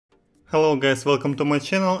Hello guys, welcome to my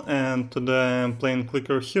channel, and today I'm playing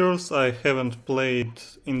Clicker Heroes. I haven't played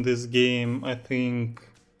in this game, I think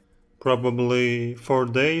probably 4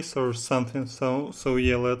 days or something, so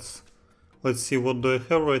yeah, let's see what do I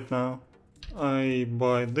have right now. I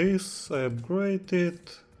buy this, I upgrade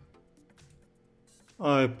it,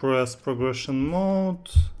 I press progression mode.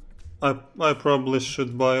 I probably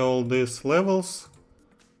should buy all these levels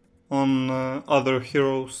on other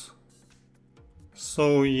heroes.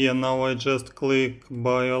 So yeah, now I just click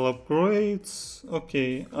buy all upgrades.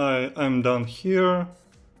 Okay, I'm done here.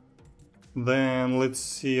 Then let's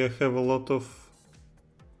see, I have a lot of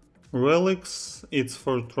relics. It's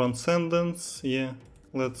for Transcendence. Yeah,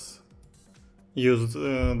 let's use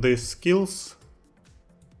these skills.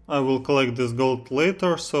 I will collect this gold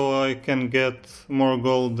later so I can get more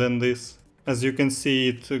gold than this. As you can see,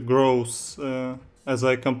 it grows as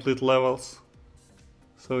I complete levels.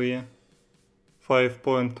 So yeah.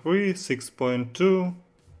 5.3, 6.2,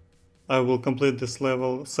 I will complete this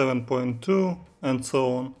level 7.2 and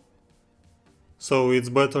so on. So it's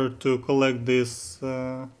better to collect this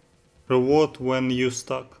reward when you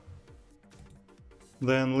stuck.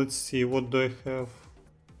 Then let's see, what do I have?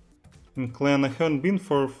 In clan I haven't been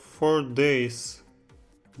for 4 days.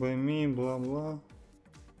 By me, blah blah.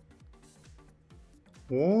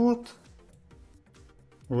 What?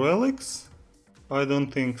 Relics? I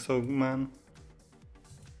don't think so, man.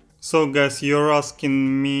 So guys, you're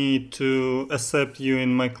asking me to accept you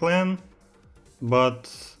in my clan, but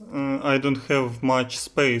I don't have much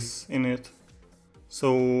space in it.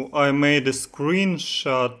 So I made a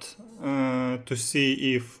screenshot to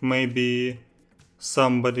see if maybe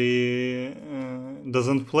somebody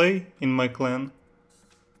doesn't play in my clan.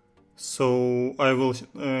 So I will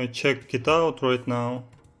check it out right now.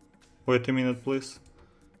 Wait a minute please.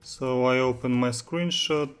 So I open my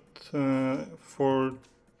screenshot for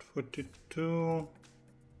 42.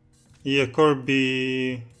 Yeah,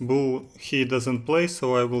 Kirby Boo, he doesn't play,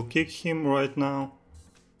 so I will kick him right now.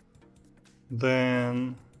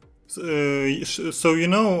 Then, so you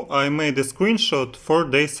know, I made a screenshot 4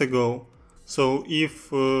 days ago. So if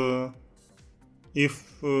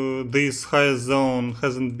this high zone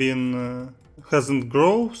hasn't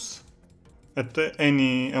grows at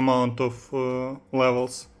any amount of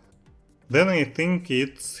levels, then I think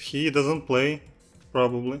he doesn't play.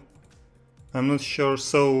 Probably. I'm not sure.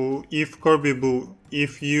 So if Kirby Boo,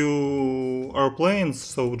 if you are playing,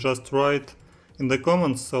 so just write in the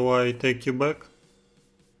comments so I take you back.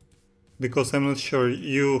 Because I'm not sure.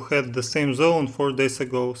 You had the same zone 4 days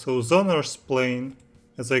ago. So Zoner's playing,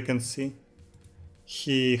 as I can see.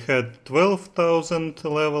 He had 12,000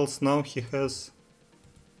 levels, now he has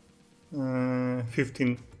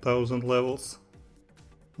 15,000 levels.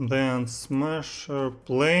 Then Smasher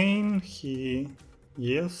playing,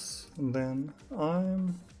 yes, then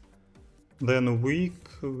weak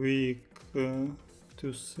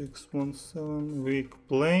 2617, weak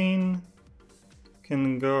plane,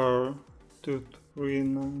 Kengar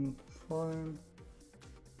 2395.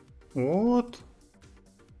 What?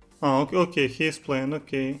 Oh, okay, he's playing,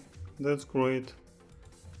 okay, that's great.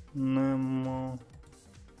 Nemo,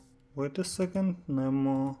 wait a second,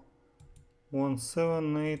 Nemo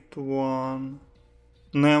 1781.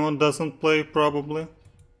 Nemo doesn't play probably.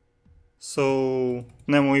 So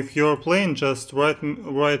Nemo, if you're playing, just write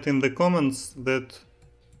in the comments that.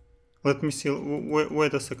 Let me see.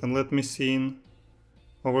 Wait a second. Let me see in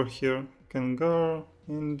over here. Kangar,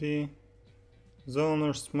 Indie,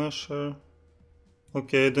 Zoner, Smasher.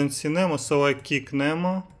 Okay, I don't see Nemo, so I kick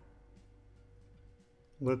Nemo.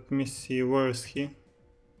 Let me see. Where is he?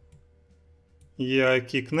 Yeah, I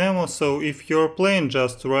kick Nemo. So if you're playing,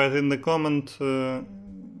 just write in the comment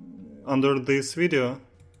under this video,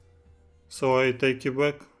 so I take you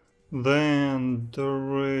back. Then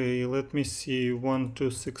Doray, let me see,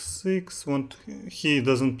 1266, he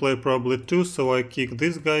doesn't play probably too, so I kick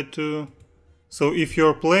this guy too. So if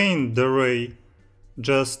you're playing Doray,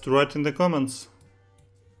 just write in the comments,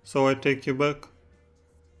 so I take you back.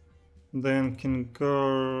 Then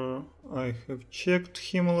Kingar, I have checked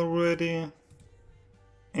him already.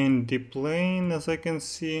 Andy playing, as I can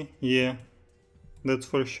see, yeah. That's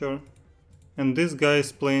for sure. And this guy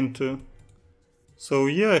is playing too. So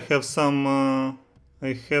yeah, I have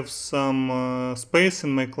some space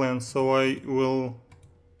in my clan, so I will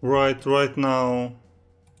write right now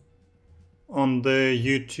on the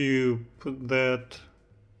YouTube that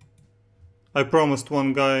I promised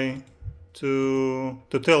one guy to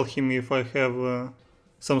tell him if I have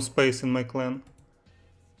some space in my clan.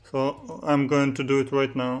 So I'm going to do it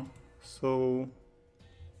right now. So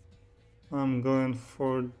I'm going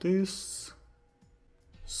for this.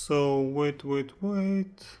 So wait.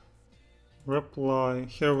 Reply.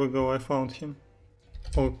 Here we go, I found him.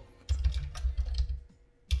 Oh.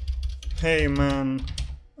 Hey man,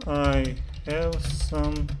 I have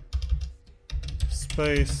some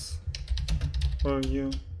space for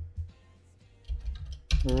you.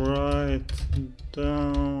 Write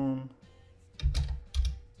down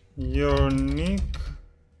your nick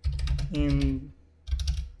in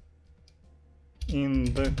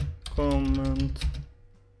the comment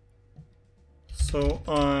so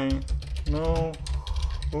I know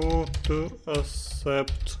who to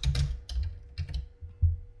accept.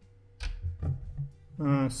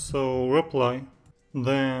 So reply.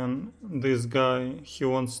 Then this guy, he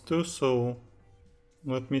wants to, so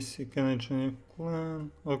let me see, can I join a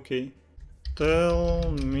clan? Okay.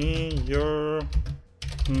 Tell me your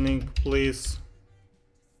nick, please.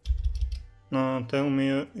 Tell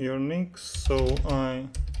me your nick so I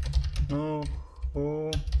know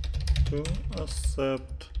who to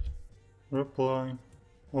accept. Reply.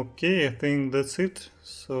 Okay, I think that's it.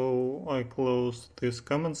 So I close this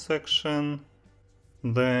comment section.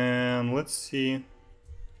 Then let's see.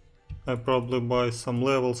 I probably buy some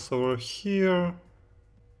levels over here.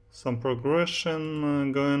 Some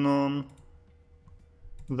progression going on.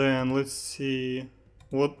 Then let's see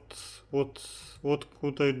what could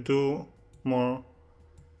I do more.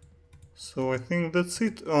 So I think that's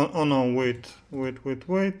it. Oh no, wait.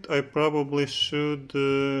 I probably should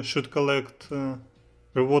collect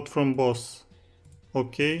reward from boss.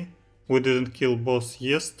 Okay, we didn't kill boss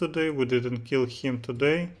yesterday. We didn't kill him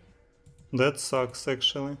today. That sucks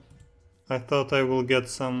actually. I thought I will get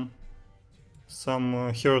some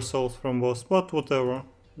hero souls from boss, but whatever.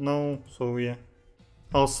 No, so yeah.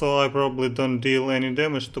 Also, I probably don't deal any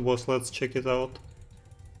damage to boss. Let's check it out.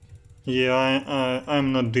 Yeah,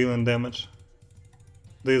 I'm not dealing damage.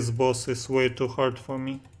 This boss is way too hard for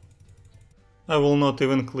me. I will not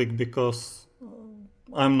even click because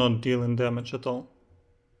I'm not dealing damage at all.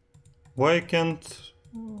 Why I can't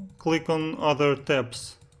click on other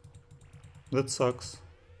tabs? That sucks.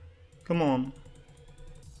 Come on.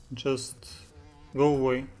 Just go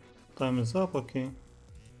away. Time is up, okay.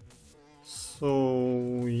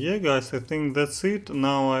 So yeah guys, I think that's it.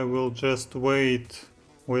 Now I will just wait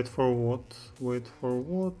for what?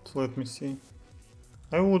 Let me see.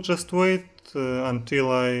 I will just wait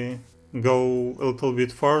until I go a little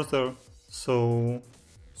bit farther. So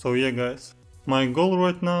yeah guys. My goal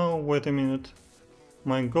right now, wait a minute.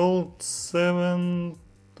 My goal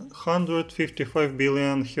 755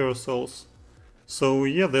 billion hero souls. So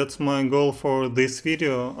yeah, that's my goal for this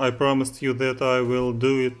video. I promised you that I will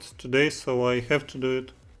do it today, so I have to do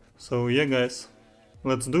it. So yeah guys,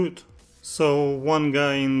 let's do it. So one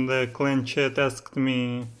guy in the clan chat asked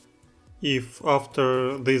me if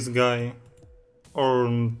after this guy or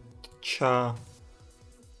Cha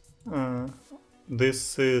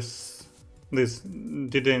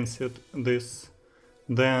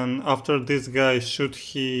then after this guy should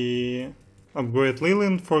he upgrade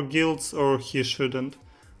Lilin for guilds or he shouldn't?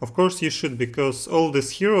 Of course you should, because all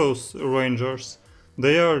these heroes, rangers,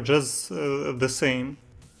 they are just the same.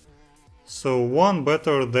 So one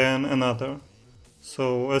better than another.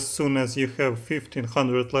 So as soon as you have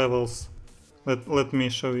 1500 levels, let me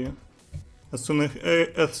show you. As soon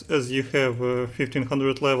as you have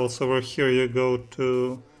 1500 levels over here, you go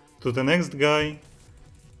to the next guy.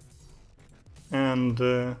 And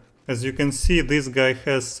as you can see, this guy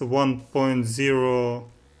has 1.0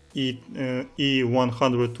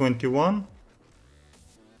 E121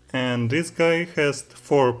 and this guy has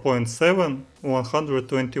 4.7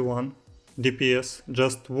 121 DPS.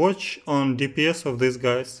 Just watch on DPS of these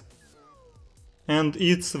guys. And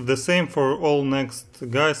it's the same for all next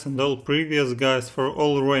guys and all previous guys, for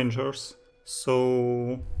all rangers.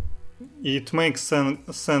 So it makes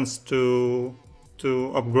sense to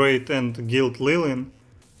upgrade and guild Lilin,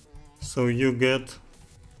 so you get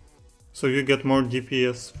more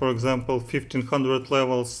DPS. For example, 1500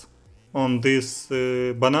 levels on this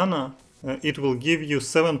banana, it will give you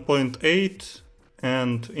 7.8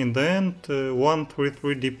 and in the end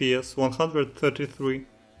 133 DPS, 133.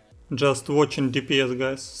 Just watching DPS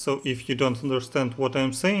guys. So if you don't understand what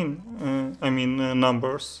I'm saying, I mean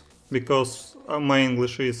numbers, because my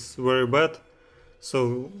English is very bad.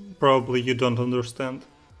 So probably you don't understand.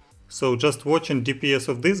 So just watching DPS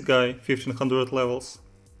of this guy, 1500 levels,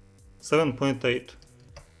 7.8.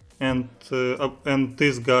 And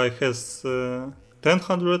this guy has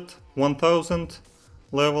 1000, 1000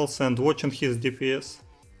 levels, and watching his DPS,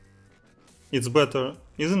 it's better,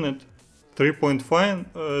 isn't it?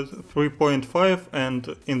 3.5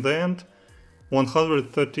 and in the end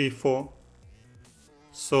 134.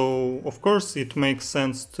 So of course it makes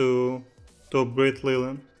sense to upgrade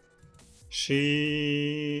Lilin.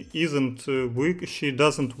 She isn't weak, she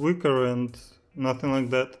doesn't weaker and nothing like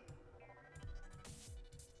that.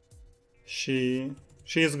 She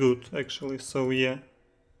is good actually, so yeah.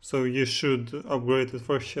 So you should upgrade it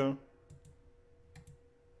for sure.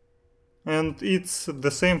 And it's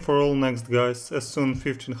the same for all next guys. As soon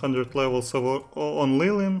 1500 levels on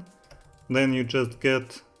Lilin, then you just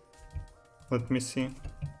get, let me see.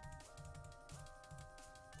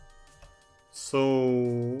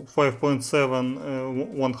 So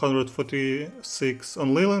 5.7, 146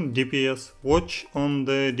 on Lilin, DPS, watch on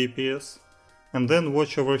the DPS. And then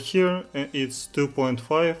watch over here, it's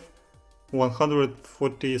 2.5,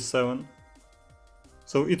 147.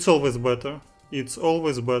 So it's always better. It's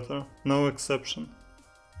always better, no exception.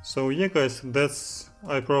 So yeah guys, that's,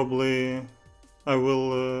 I will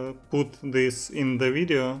put this in the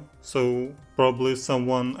video, so probably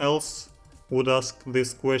someone else would ask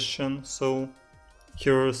this question, so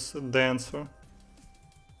here's the answer.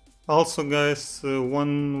 Also guys,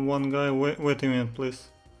 one guy, wait a minute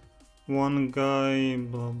please. One guy,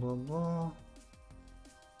 blah blah blah.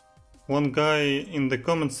 One guy in the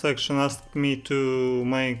comment section asked me to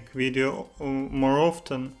make video more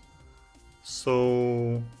often,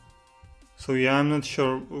 so yeah, I'm not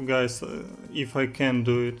sure guys if I can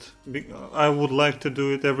do it. I would like to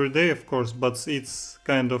do it every day of course, but it's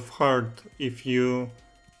kind of hard if you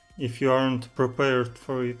aren't prepared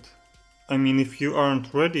for it. I mean, if you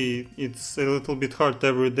aren't ready, it's a little bit hard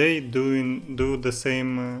every day do the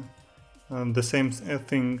same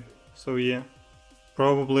thing. So yeah.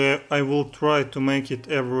 Probably I will try to make it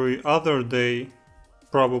every other day.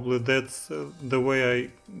 Probably that's the way I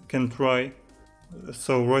can try.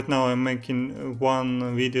 So right now I'm making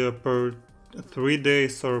one video per 3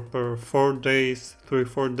 days or per 4 days,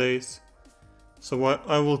 3-4 days. So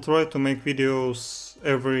I will try to make videos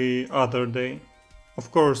every other day. Of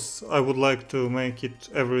course, I would like to make it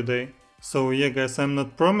every day. So yeah guys, I'm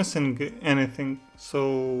not promising anything,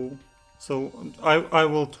 so I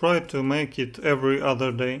will try to make it every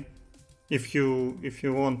other day, if you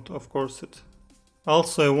want, of course it.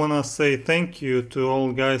 Also I wanna say thank you to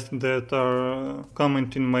all guys that are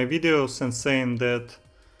commenting my videos and saying that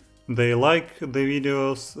they like the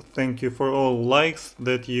videos. Thank you for all likes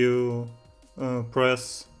that you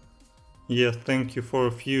press. Yeah, thank you for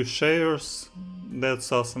a few shares.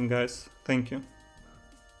 That's awesome guys, thank you.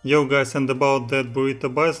 Yo guys, and about that Burrito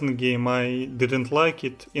Bison game, I didn't like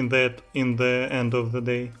it in the end of the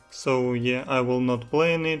day. So yeah, I will not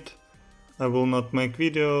play in it, I will not make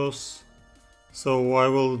videos, so I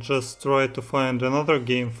will just try to find another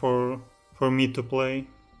game for me to play.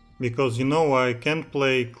 Because you know I can't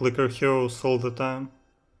play Clicker Heroes all the time.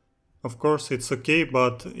 Of course it's okay,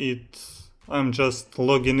 but I'm just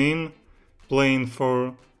logging in, playing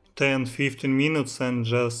for 10-15 minutes and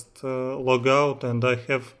just log out, and I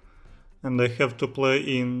have to play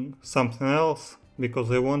in something else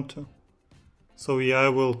because I want to. So yeah, I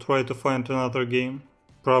will try to find another game.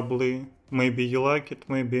 Probably, maybe you like it,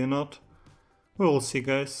 maybe not. We will see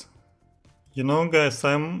guys. You know guys,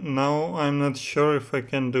 I'm not sure if I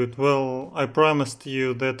can do it. Well, I promised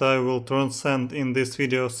you that I will transcend in this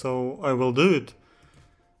video, so I will do it.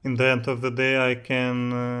 In the end of the day I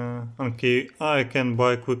can I can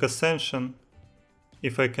buy Quick Ascension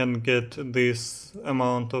if I can get this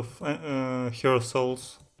amount of Hero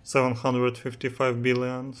Souls, 755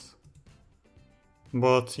 billions.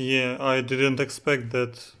 But yeah, I didn't expect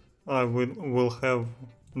that I will have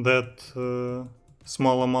that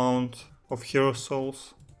small amount of Hero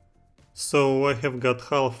Souls. So I have got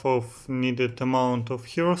half of needed amount of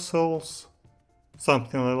Hero Souls,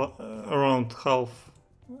 something around half,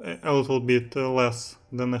 a little bit less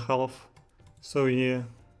than a half. So yeah,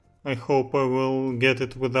 I hope I will get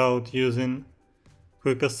it without using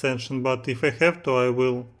Quick Ascension, but if I have to I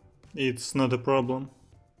will, it's not a problem.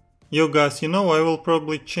 Yo guys, you know, I will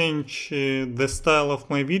probably change the style of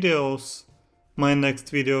my videos, my next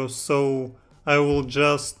videos, so I will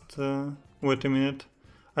just, wait a minute,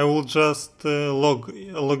 I will just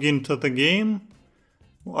log into the game,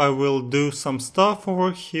 I will do some stuff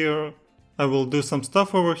over here, I will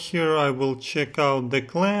check out the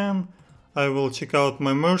clan, I will check out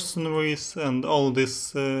my mercenaries and all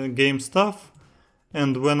this game stuff,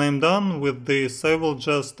 and when I'm done with this I will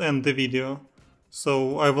just end the video.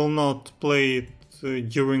 So I will not play it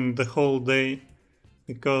during the whole day,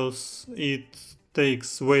 because it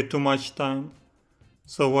takes way too much time.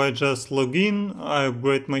 So I just log in, I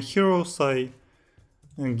upgrade my heroes, I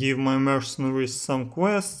give my mercenaries some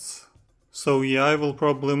quests. So yeah, I will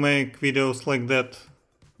probably make videos like that,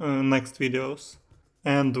 next videos.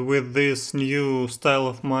 And with this new style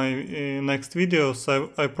of my next videos,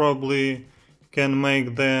 I probably can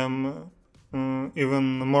make them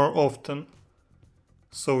even more often.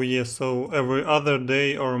 So yeah, so every other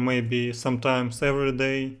day or maybe sometimes every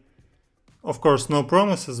day. Of course, no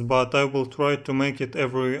promises, but I will try to make it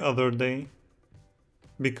every other day.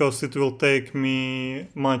 Because it will take me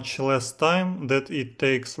much less time that it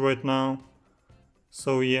takes right now.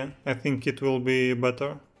 So yeah, I think it will be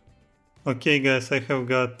better. Okay guys, I have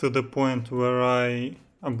got to the point where I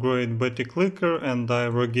upgrade Betty Clicker and I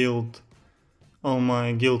reguild all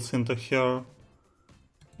my guilds into her.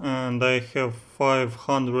 And I have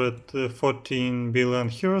 514 billion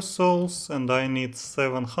hero souls and I need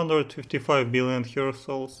 755 billion hero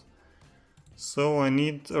souls. So I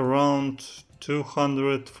need around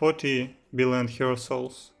 240 billion hero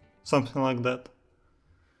souls, something like that.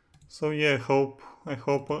 So yeah, I hope I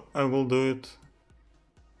will do it.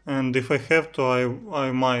 And if I have to,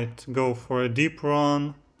 I might go for a deep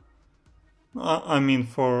run. I mean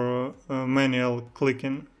for manual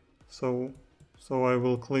clicking. So I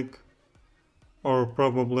will click, or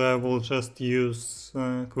probably I will just use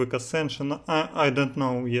quick ascension. I don't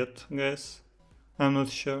know yet, guys. I'm not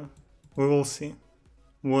sure. We will see.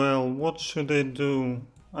 Well, what should I do?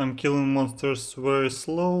 I'm killing monsters very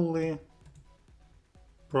slowly.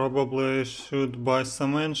 Probably I should buy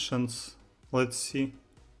some ancients. Let's see.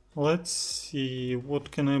 Let's see,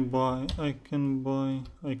 what can I buy? I can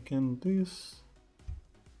this.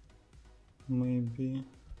 Maybe.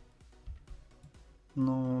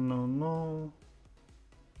 No.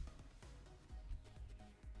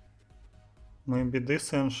 Maybe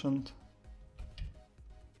this ancient.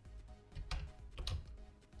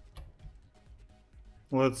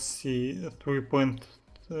 Let's see,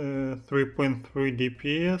 3.3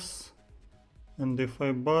 DPS. And if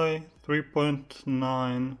I buy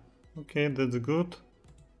 3.9, okay, that's good.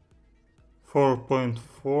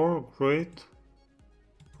 4.4, great.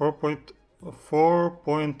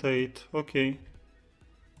 4.8, okay.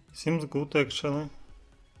 Seems good actually.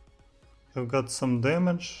 I've got some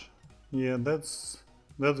damage. Yeah, that's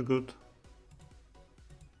good.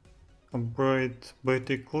 Upgrade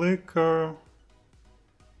Betty Clicker.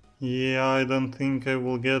 Yeah, I don't think I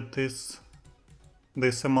will get this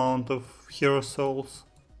amount of hero souls.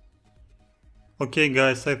 Okay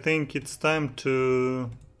guys, I think it's time to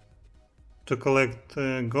collect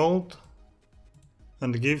gold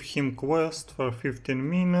and give him quest for 15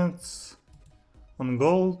 minutes on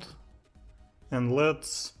gold, and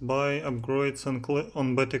let's buy upgrades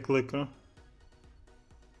on Betty Clicker.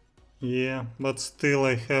 Yeah, but still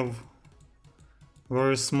I have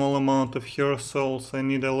very small amount of hero souls. I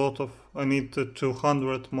need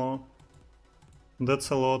 200 more. That's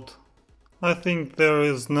a lot. I think there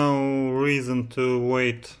is no reason to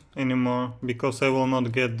wait anymore, because I will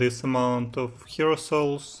not get this amount of hero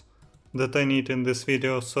souls that I need in this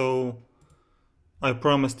video, so I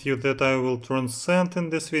promised you that I will transcend in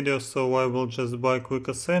this video, so I will just buy quick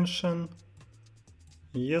ascension.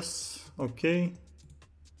 Yes, okay.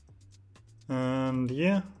 And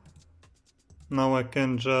yeah, now I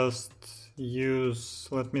can just use,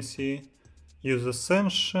 let me see, use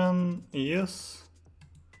ascension, yes.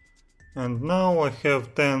 And now I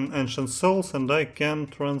have 10 ancient souls and I can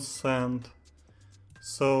transcend.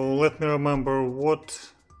 So let me remember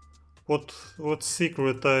what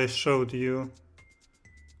secret I showed you.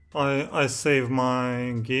 I save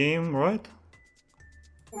my game, right?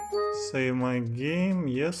 Save my game,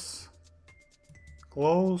 yes.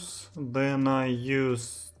 Close. Then I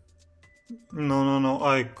use... No,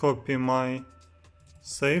 I copy my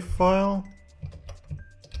save file.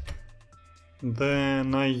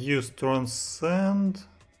 Then I use transcend.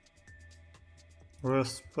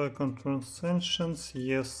 Respec on transcensions,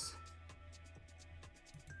 yes.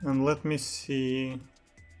 And let me see.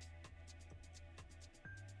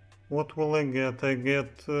 What will I get? I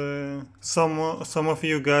get some of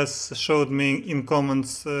you guys showed me in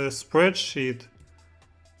comments spreadsheet.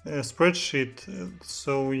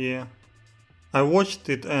 So yeah, I watched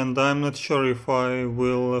it and I'm not sure if I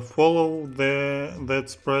will follow that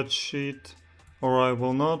spreadsheet or I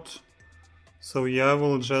will not. So yeah, I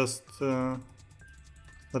will just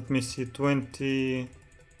let me see, 22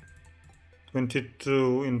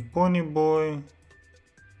 in Ponyboy,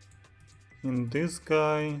 in this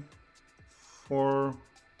guy, 4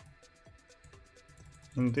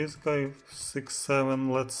 in this guy, 6, 7,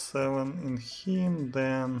 let's 7 in him,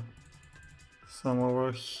 then some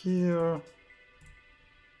over here,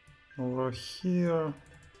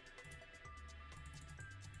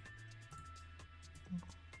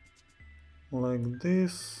 like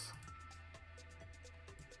this,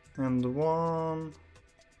 and 1,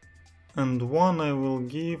 And one I will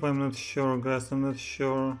give, I'm not sure guys, I'm not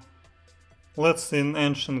sure. Let's see an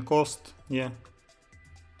ancient cost, yeah.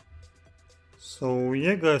 So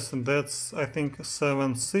yeah guys, that's I think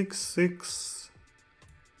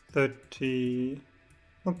 76630.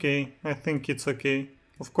 Okay, I think it's okay.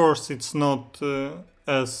 Of course it's not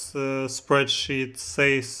as spreadsheet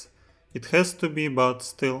says it has to be, but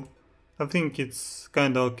still I think it's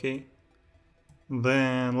kinda okay.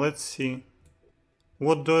 Then let's see.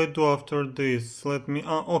 What do I do after this? Let me...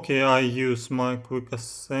 okay, I use my quick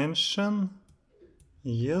ascension.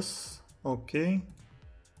 Yes, okay.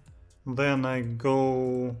 Then I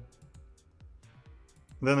go...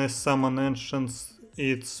 Then I summon ancients.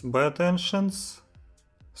 It's bad ancients.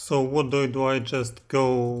 So what do I do? I just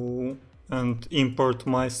go and import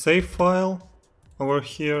my save file over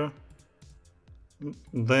here.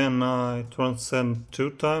 Then I transcend 2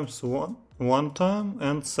 times, one time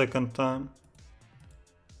and second time.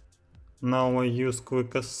 Now I use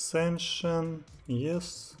quick ascension,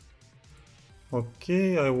 yes.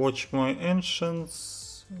 Okay, I watch my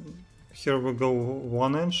ancients. Here we go,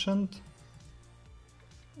 one ancient.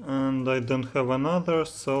 And I don't have another,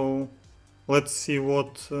 so let's see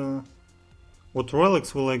what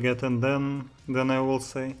relics will I get, and then I will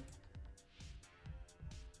say.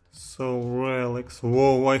 So relics,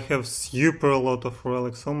 whoa, I have super a lot of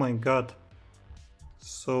relics, oh my god.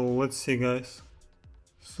 So let's see guys.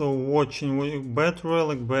 So watching, bad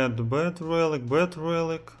relic, bad relic, bad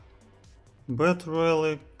relic, bad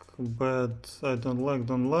relic, bad, I don't like,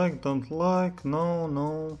 no,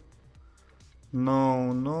 no,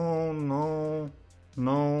 no, no, no, no,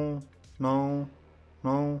 no, no, no,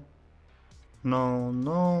 no, no, no,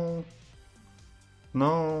 no,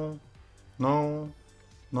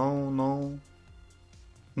 no, no,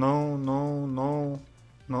 no, no, no,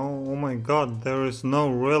 no, oh my god, there is no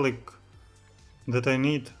relic that I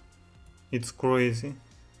need. It's crazy.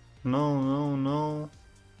 No, no, no.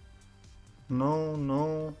 No,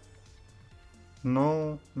 no.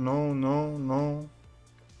 No, no, no, no.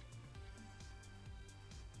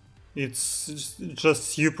 It's just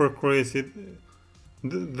super crazy.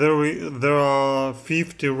 There are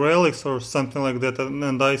 50 relics or something like that,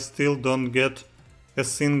 and I still don't get a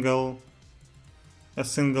single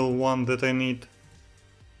one that I need.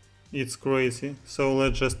 It's crazy. So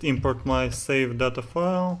let's just import my save data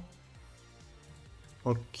file.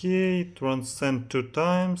 Okay, transcend 2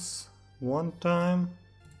 times, 1 time,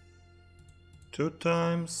 2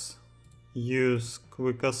 times, use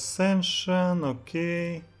quick ascension,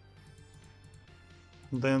 okay.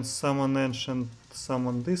 Then summon ancient,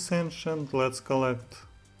 summon this ancient, let's collect.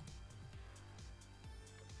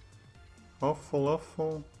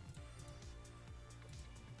 Awful.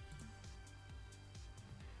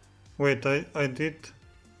 Wait, I did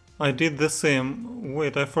the same.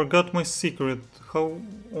 Wait, I forgot my secret. How?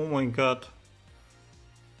 Oh my god.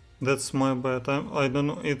 That's my bad. I don't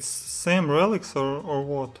know. It's same relics or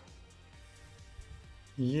what?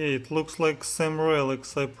 Yeah, it looks like same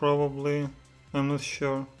relics. I'm not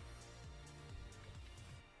sure.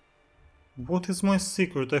 What is my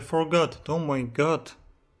secret? I forgot it. Oh my god.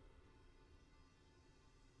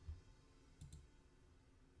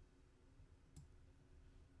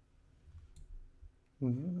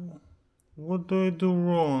 What do I do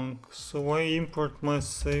wrong? So I import my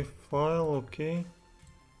save file, okay.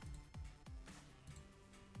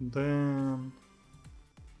 Then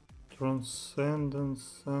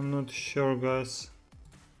Transcendence, I'm not sure guys.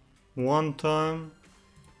 1 time,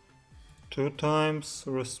 2 times,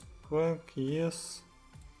 respect, yes.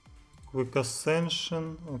 Quick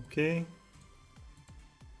ascension, okay.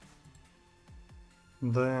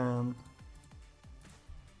 Then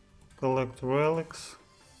collect relics.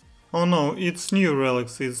 Oh no, it's new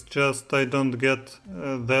relics, it's just I don't get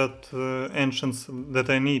that ancients that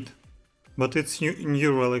I need. But it's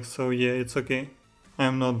new relics, so yeah, it's okay.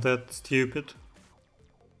 I'm not that stupid.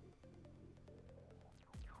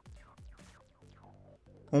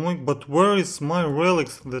 Oh my, but where is my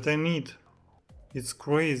relics that I need? It's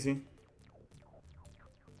crazy.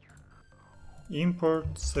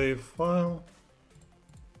 Import, save file.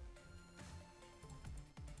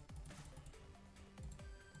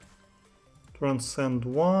 Transcend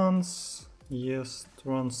once, yes,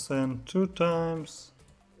 transcend 2 times.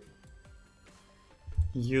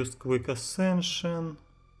 Use quick ascension,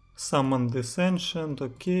 summon this ancient,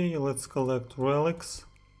 okay, let's collect relics.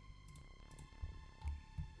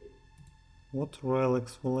 What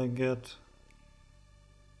relics will I get?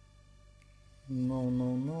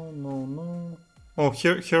 No. Oh,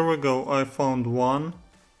 here we go, I found one.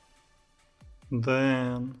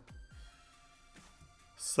 Then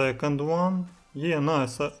second one, yeah,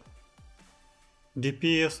 nice.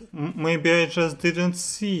 DPS, maybe I just didn't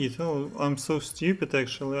see it. Oh, I'm so stupid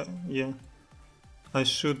actually. Yeah. I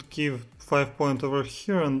should give 5 point over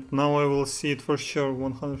here, and now I will see it for sure.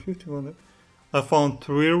 150. I found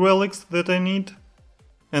 3 relics that I need,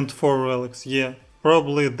 and 4 relics. Yeah,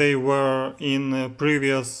 probably they were in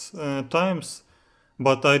previous times,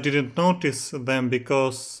 but I didn't notice them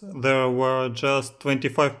because there were just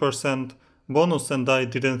 25% bonus and I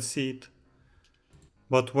didn't see it.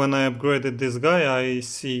 But when I upgraded this guy, I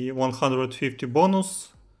see 150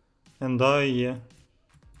 bonus, and I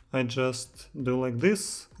just do like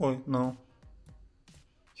this. Oh, no.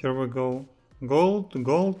 Here we go. Gold,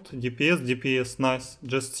 DPS, DPS, nice.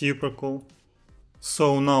 Just super cool.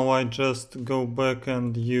 So now I just go back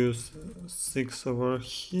and use 6 over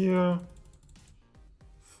here.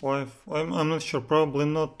 5, I'm not sure, probably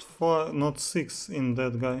not 5, not 6 in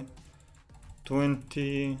that guy.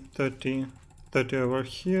 20, 30 over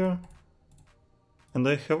here. And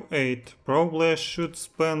I have 8. Probably I should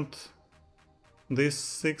spend this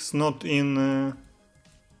 6 not in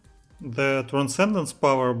the Transcendence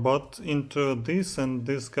power, but into this and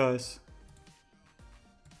these guys.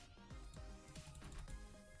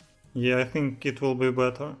 Yeah, I think it will be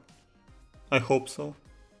better. I hope so.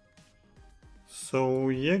 So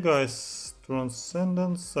yeah guys,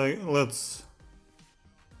 Transcendence, let's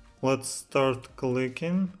start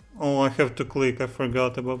clicking. Oh, I have to click, I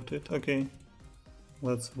forgot about it. Okay,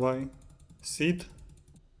 let's buy seed.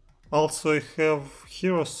 Also I have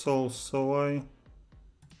hero souls, so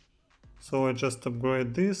I just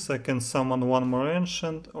upgrade this. I can summon one more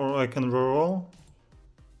ancient, or I can reroll.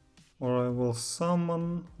 Or I will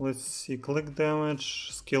summon, let's see, click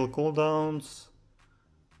damage, skill cooldowns,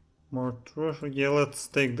 more treasure. Yeah, let's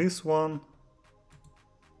take this one,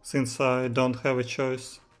 since I don't have a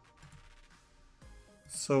choice.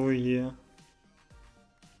 So yeah,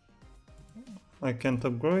 I can't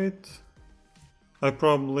upgrade. I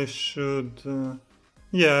probably should...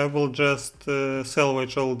 yeah, I will just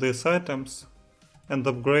salvage all these items and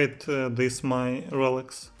upgrade these my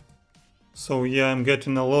relics. So yeah, I'm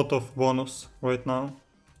getting a lot of bonus right now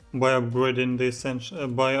by upgrading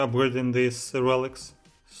these relics.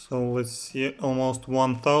 So let's see, almost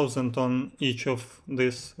 1000 on each of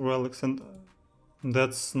these relics, and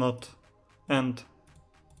that's not end.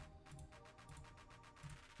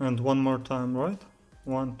 And one more time, right?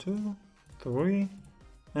 1, 2, 3,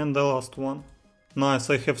 and the last one. Nice,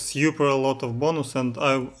 I have super a lot of bonus, and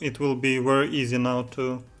it will be very easy now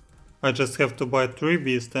to... I just have to buy 3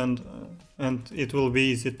 beasts, and it will be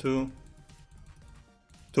easy to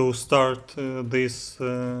start this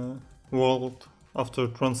world after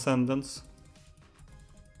Transcendence.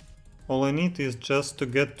 All I need is just to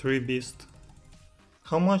get 3 beasts.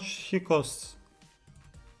 How much he costs?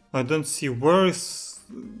 I don't see. Where is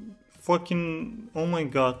fucking... oh my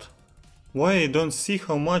god. Why I don't see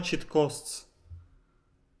how much it costs?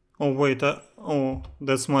 Oh wait, oh,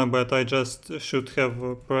 that's my bad. I just should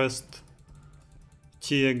have pressed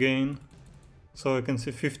T again, so I can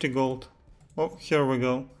see 50 gold. Oh, here we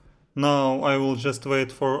go. Now I will just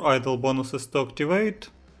wait for idle bonuses to activate,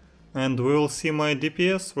 and we will see my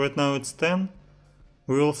DPS. Right now it's 10.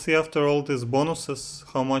 We will see after all these bonuses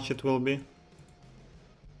how much it will be.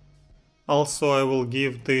 Also I will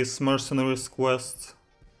give these mercenaries quests.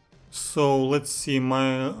 So let's see,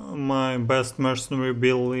 my best mercenary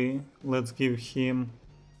Billy, let's give him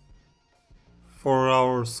 4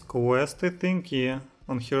 hours quest, I think, yeah,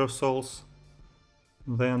 on Hero Souls.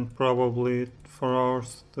 Then probably 4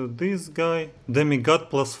 hours to this guy. Demigod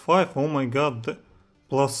plus 5, oh my god,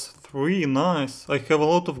 plus 3, nice. I have a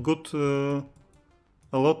lot of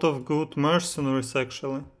good mercenaries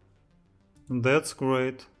actually. That's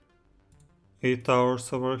great. 8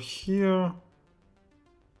 hours over here.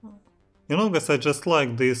 You know guys, I just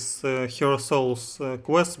like this Hero Souls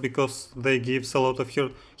quest because they gives a lot of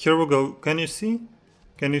hero... Here we go, can you see?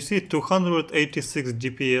 Can you see? 286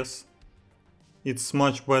 DPS. It's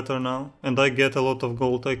much better now, and I get a lot of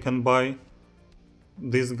gold. I can buy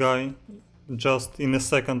this guy just in a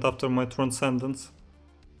second after my Transcendence.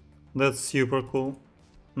 That's super cool.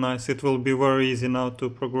 Nice, it will be very easy now to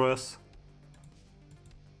progress.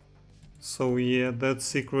 So yeah, that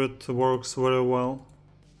secret works very well.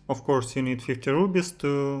 Of course you need 50 rubies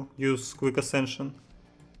to use Quick Ascension,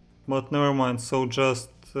 but never mind, so just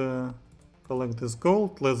collect this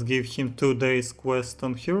gold. Let's give him 2 days quest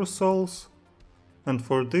on Hero Souls, and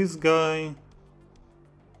for this guy,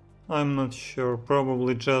 I'm not sure,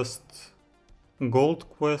 probably just gold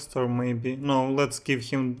quest, or maybe, no, let's give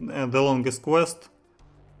him the longest quest,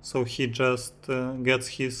 so he just gets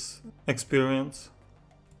his experience.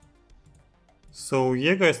 So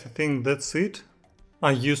yeah guys, I think that's it.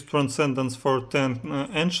 I used Transcendence for 10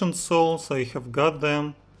 Ancient Souls, I have got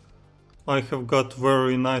them. I have got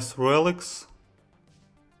very nice relics.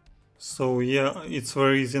 So yeah, it's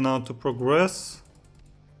very easy now to progress.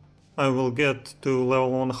 I will get to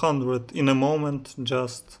level 100 in a moment,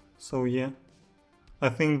 just so yeah. I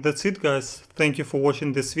think that's it, guys. Thank you for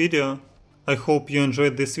watching this video. I hope you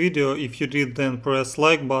enjoyed this video. If you did, then press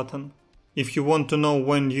like button. If you want to know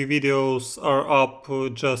when new videos are up,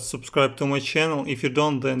 just subscribe to my channel. If you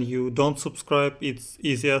don't, then you don't subscribe. It's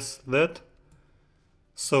easy as that.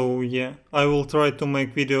 So yeah, I will try to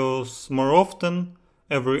make videos more often,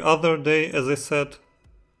 every other day, as I said.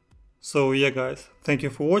 So yeah, guys, thank you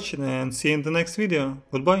for watching and see you in the next video.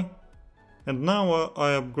 Goodbye. And now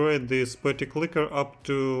I upgrade this Petty Clicker up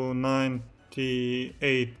to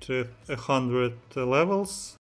 9800 levels.